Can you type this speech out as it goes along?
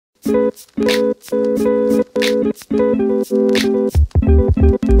Hi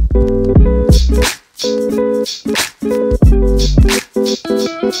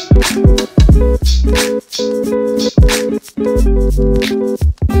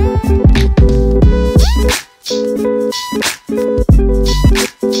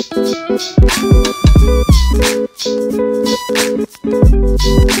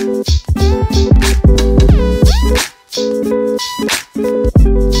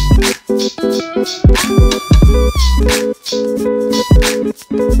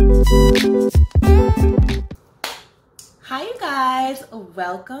you guys,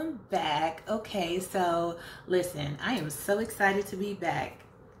 welcome back. Okay, so listen, I am so excited to be back.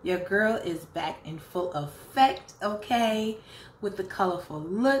 Your girl is back in full effect, okay, with the colorful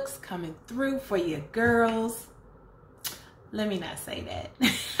looks coming through for your girls. Let me not say that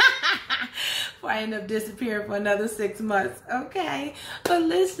before I end up disappearing for another 6 months, okay? But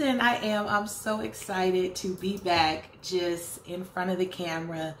listen, I'm so excited to be back just in front of the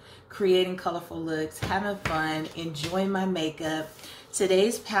camera, creating colorful looks, having fun, enjoying my makeup.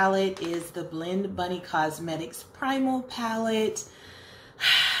 Today's palette is the Blend Bunny Cosmetics Primal palette.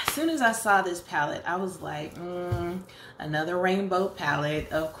 As soon as I saw this palette, I was like, another rainbow palette.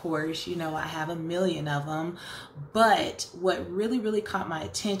 Of course, you know, I have a million of them. But what really caught my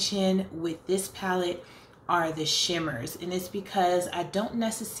attention with this palette are the shimmers. And it's because I don't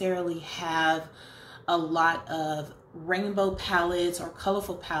necessarily have a lot of rainbow palettes or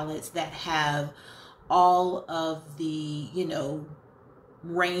colorful palettes that have all of the, you know,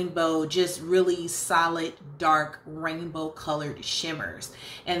 rainbow, just really solid dark rainbow colored shimmers.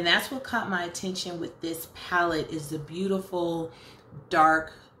 And that's what caught my attention with this palette, is the beautiful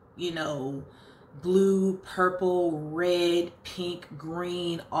dark, you know, blue, purple, red, pink,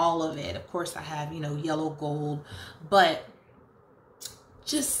 green, all of it. Of course I have, you know, yellow, gold, but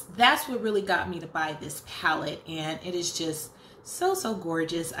just that's what really got me to buy this palette. And it is just so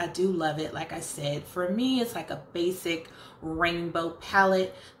gorgeous. I do love it. Like I said, for me, it's like a basic rainbow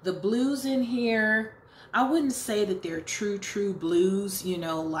palette. The blues in here, I wouldn't say that they're true blues, you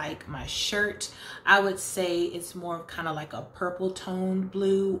know, like my shirt. I would say it's more kind of like a purple toned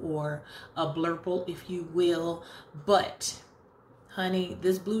blue, or a blurple, if you will. But honey,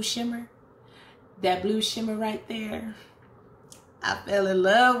 this blue shimmer, that blue shimmer right there, I fell in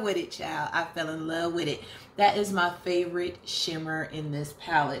love with it, child. I fell in love with it. That is my favorite shimmer in this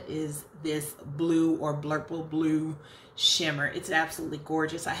palette, is this blue or blurple blue shimmer. It's absolutely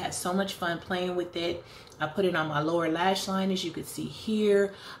gorgeous. I had so much fun playing with it. I put it on my lower lash line, as you can see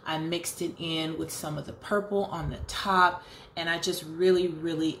here. I mixed it in with some of the purple on the top, and I just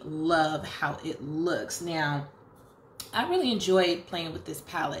really love how it looks. Now, I really enjoyed playing with this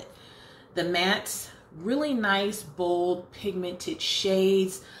palette. The mattes, really nice, bold, pigmented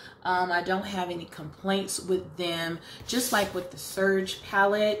shades. I don't have any complaints with them. Just like with the Surge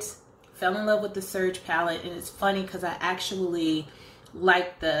palette, fell in love with the Surge palette. And it's funny because I actually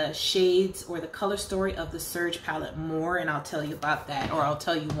like the shades or the color story of the Surge palette more, and I'll tell you about that, or I'll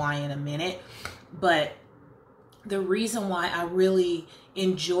tell you why in a minute. But the reason why I really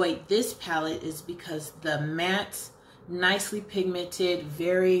enjoyed this palette is because the mattes, nicely pigmented,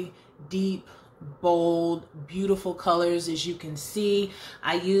 very deep, bold, beautiful colors. As you can see,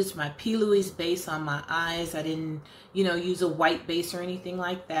 I used my P. Louise base on my eyes. I didn't, you know, use a white base or anything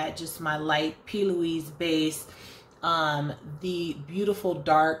like that, just my light P. Louise base. The beautiful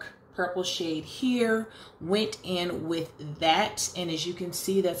dark purple shade here went in with that, and as you can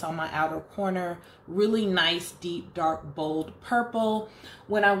see, that's on my outer corner. Really nice, deep, dark, bold purple.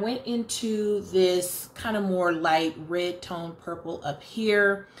 When I went into this kind of more light red tone purple up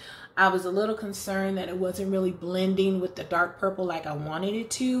here, I was a little concerned that it wasn't really blending with the dark purple like I wanted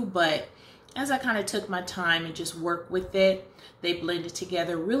it to, but as I kind of took my time and just worked with it, they blended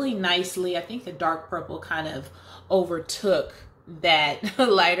together really nicely. I think the dark purple kind of overtook that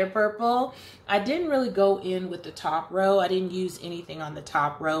lighter purple. I didn't really go in with the top row. I didn't use anything on the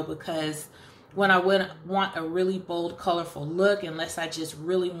top row because when I want a really bold, colorful look, unless I just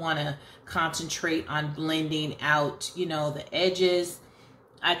really want to concentrate on blending out, you know, the edges,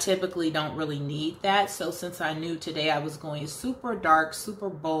 I typically don't really need that. So since I knew today I was going super dark, super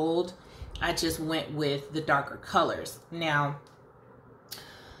bold, I just went with the darker colors. Now,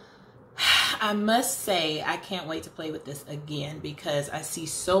 I must say, I can't wait to play with this again because I see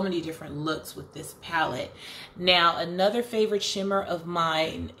so many different looks with this palette. Now, another favorite shimmer of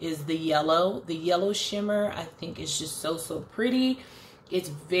mine is the yellow. The yellow shimmer, I think, is just so pretty. It's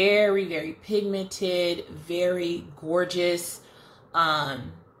very pigmented, very gorgeous.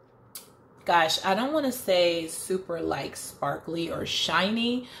 gosh, I don't want to say super like sparkly or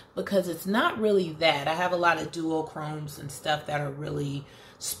shiny, because it's not really that. I have a lot of duochromes and stuff that are really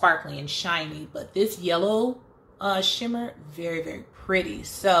sparkly and shiny, but this yellow shimmer, very, very pretty.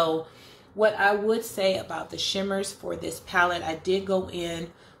 So what I would say about the shimmers for this palette, I did go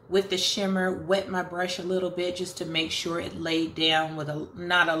in with the shimmer, wet my brush a little bit just to make sure it laid down with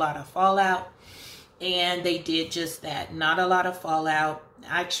not a lot of fallout. And they did just that, not a lot of fallout.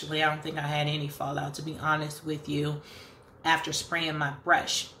 Actually, I don't think I had any fallout, to be honest with you, after spraying my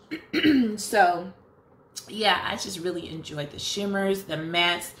brush. So yeah, I just really enjoyed the shimmers, the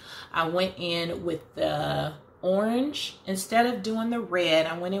mattes. I went in with the orange instead of doing the red.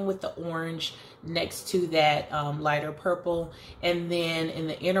 I went in with the orange next to that lighter purple, and then in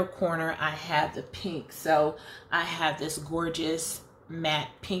the inner corner I have the pink. So I have this gorgeous matte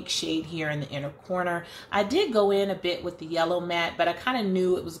pink shade here in the inner corner. I did go in a bit with the yellow matte, but I kind of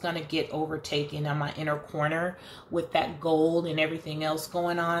knew it was going to get overtaken on my inner corner with that gold and everything else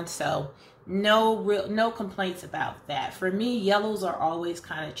going on. So no complaints about that. For me, yellows are always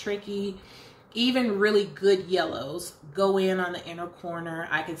kind of tricky. Even really good yellows go in on the inner corner.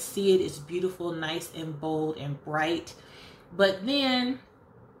 I can see it. It's beautiful, nice and bold and bright. But then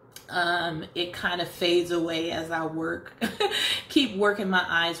it kind of fades away as I keep working my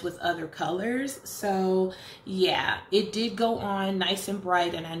eyes with other colors. So yeah, it did go on nice and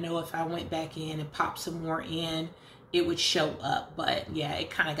bright, and I know if I went back in and popped some more in, it would show up. But yeah, it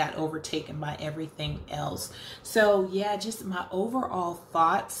kind of got overtaken by everything else. So yeah, just my overall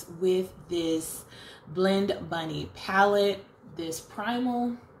thoughts with this Blend Bunny palette, this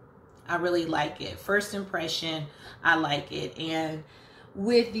Primal, I really like it. First impression, I like it. And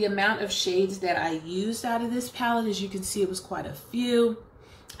with the amount of shades that I used out of this palette, as you can see, it was quite a few.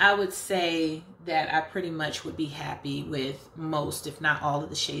 I would say that I pretty much would be happy with most, if not all, of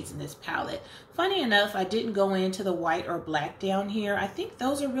the shades in this palette. Funny enough, I didn't go into the white or black down here. I think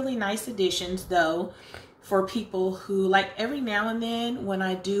those are really nice additions, though, for people who like, every now and then when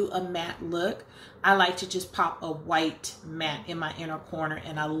I do a matte look, I like to just pop a white matte in my inner corner,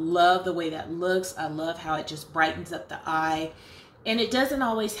 and I love the way that looks. I love how it just brightens up the eye. And it doesn't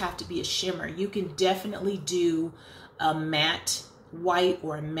always have to be a shimmer. You can definitely do a matte white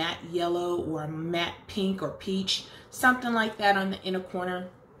or a matte yellow or a matte pink or peach, something like that on the inner corner,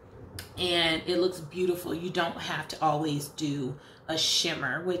 and it looks beautiful. You don't have to always do a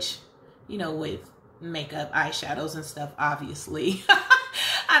shimmer, which, you know, with makeup, eyeshadows and stuff, obviously,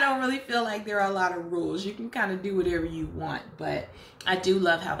 I don't really feel like there are a lot of rules. You can kind of do whatever you want, but I do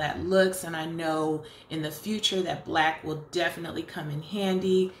love how that looks, and I know in the future that black will definitely come in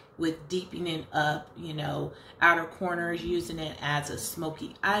handy with deepening up, you know, outer corners, using it as a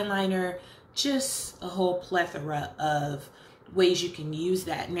smoky eyeliner, just a whole plethora of ways you can use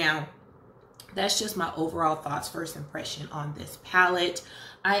that. Now, that's just my overall thoughts, first impression on this palette.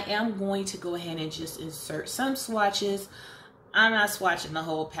 I am going to go ahead and just insert some swatches. I'm not swatching the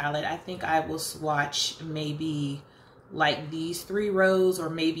whole palette. I think I will swatch maybe like these 3 rows, or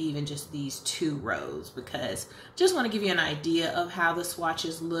maybe even just these 2 rows, because just want to give you an idea of how the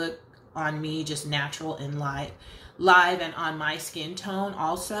swatches look on me, just natural and live and on my skin tone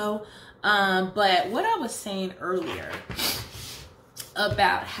also. But what I was saying earlier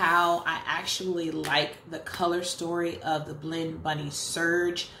about how I actually like the color story of the Blend Bunny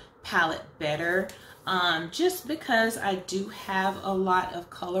Surge palette better, just because I do have a lot of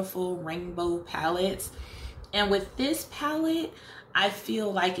colorful rainbow palettes, and with this palette I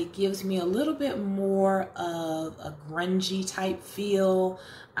feel like it gives me a little bit more of a grungy type feel.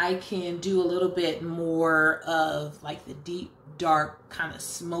 I can do a little bit more of like the deep dark kind of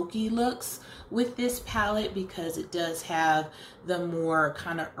smoky looks with this palette, because it does have the more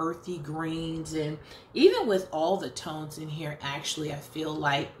kind of earthy greens, and even with all the tones in here, actually I feel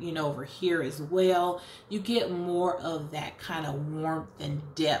like, you know, over here as well, you get more of that kind of warmth and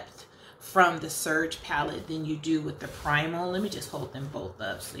depth from the Surge palette than you do with the Primal. Let me just hold them both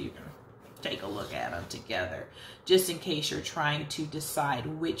up so you can take a look at them together, just in case you're trying to decide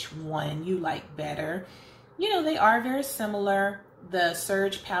which one you like better. You know, they are very similar. The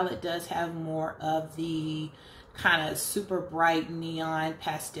Surge palette does have more of the kind of super bright neon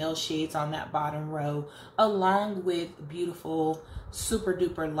pastel shades on that bottom row, along with beautiful super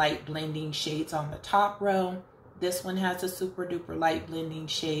duper light blending shades on the top row. This one has the super duper light blending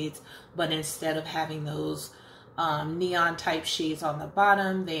shades, but instead of having those neon type shades on the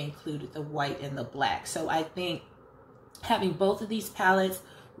bottom, they included the white and the black. So I think having both of these palettes,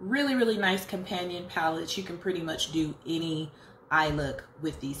 really, really nice companion palettes. You can pretty much do any eye look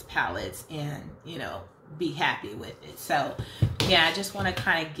with these palettes and, you know, be happy with it. So yeah, I just want to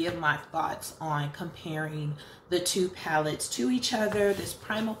kind of give my thoughts on comparing the two palettes to each other. This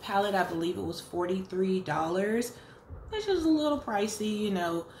Primal palette, I believe it was $43, which is a little pricey, you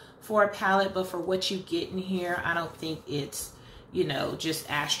know, for a palette, but for what you get in here, I don't think it's, you know, just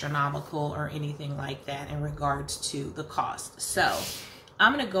astronomical or anything like that in regards to the cost. So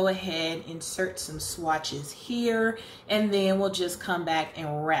I'm gonna go ahead, insert some swatches here, and then we'll just come back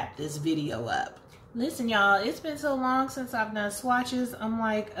and wrap this video up. Listen, y'all, it's been so long since I've done swatches. I'm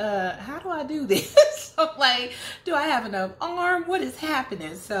like, how do I do this? I'm like, do I have enough arm? What is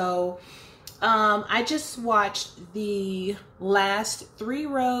happening? So I just swatched the last 3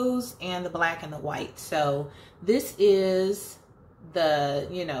 rows and the black and the white. So this is the,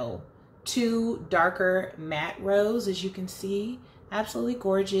 you know, 2 darker matte rows, as you can see. Absolutely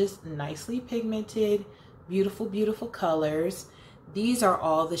gorgeous, nicely pigmented, beautiful, beautiful colors. These are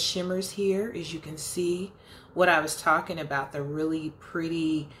all the shimmers here, as you can see. What I was talking about, the really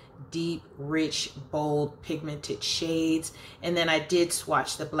pretty, deep, rich, bold, pigmented shades. And then I did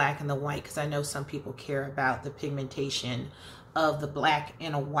swatch the black and the white because I know some people care about the pigmentation of the black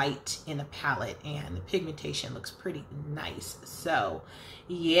and a white in a palette, and the pigmentation looks pretty nice. So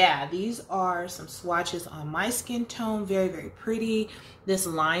yeah, these are some swatches on my skin tone. Very, very pretty. This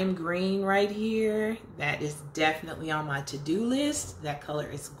lime green right here, that is definitely on my to-do list. That color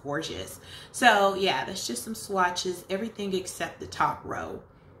is gorgeous. So yeah, that's just some swatches, everything except the top row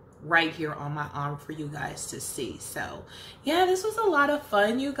right here on my arm for you guys to see. So yeah, this was a lot of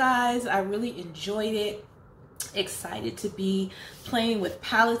fun, you guys. I really enjoyed it. Excited to be playing with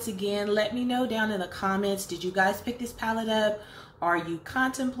palettes again. Let me know down in the comments, did you guys pick this palette up? Are you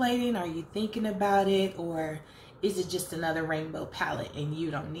contemplating? Are you thinking about it? Or is it just another rainbow palette and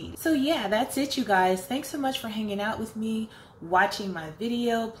you don't need it? So yeah, that's it, you guys. Thanks so much for hanging out with me, watching my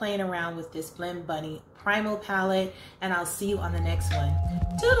video, playing around with this Blend Bunny Primal palette, and I'll see you on the next one.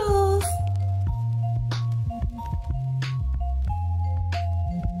 Toodles!